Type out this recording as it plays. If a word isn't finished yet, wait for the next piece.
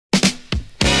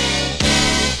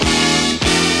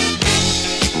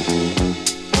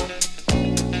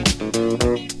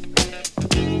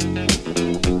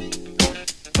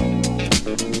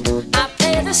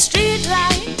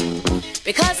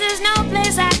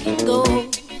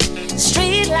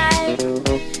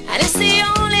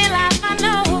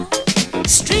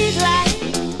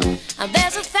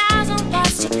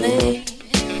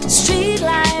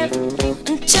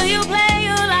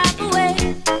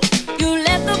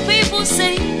will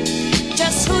see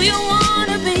just who you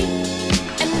wanna be,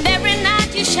 and every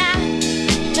night you shine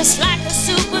just like a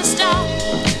superstar.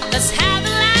 That's how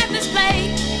the life is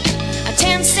played, a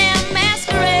 10-cent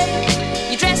masquerade.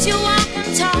 You dress, you walk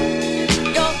and talk,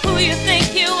 you're who you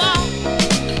think you are.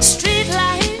 Street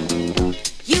life,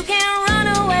 you can't run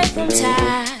away from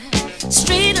time.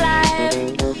 Street life,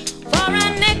 for a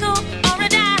nickel or a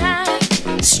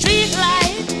dime. Street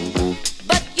life,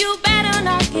 but you better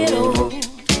not get old.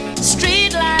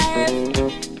 Street life,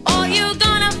 or you're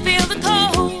gonna feel the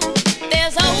cold.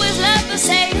 There's always love for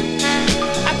sale,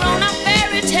 a grown-up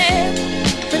fairy tale.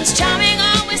 Prince Charming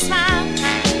always smiles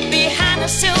behind a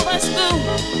silver spoon,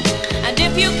 and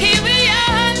if you keep it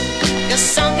young, your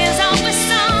song is always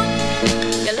sung.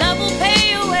 Your love will pay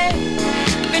your way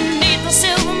beneath the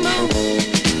silver moon.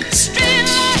 Street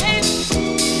life,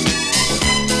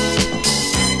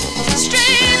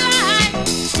 street life,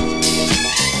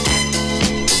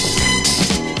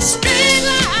 street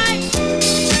life,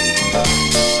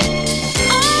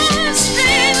 oh,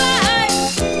 street life.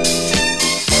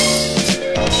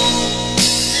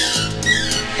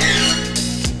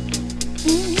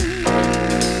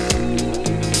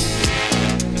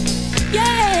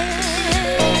 Yeah.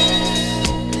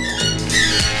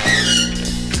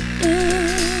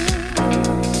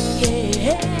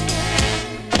 Yeah.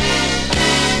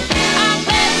 I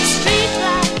wear the street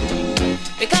light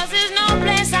because there's no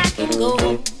place I can go.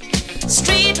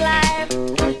 Street light.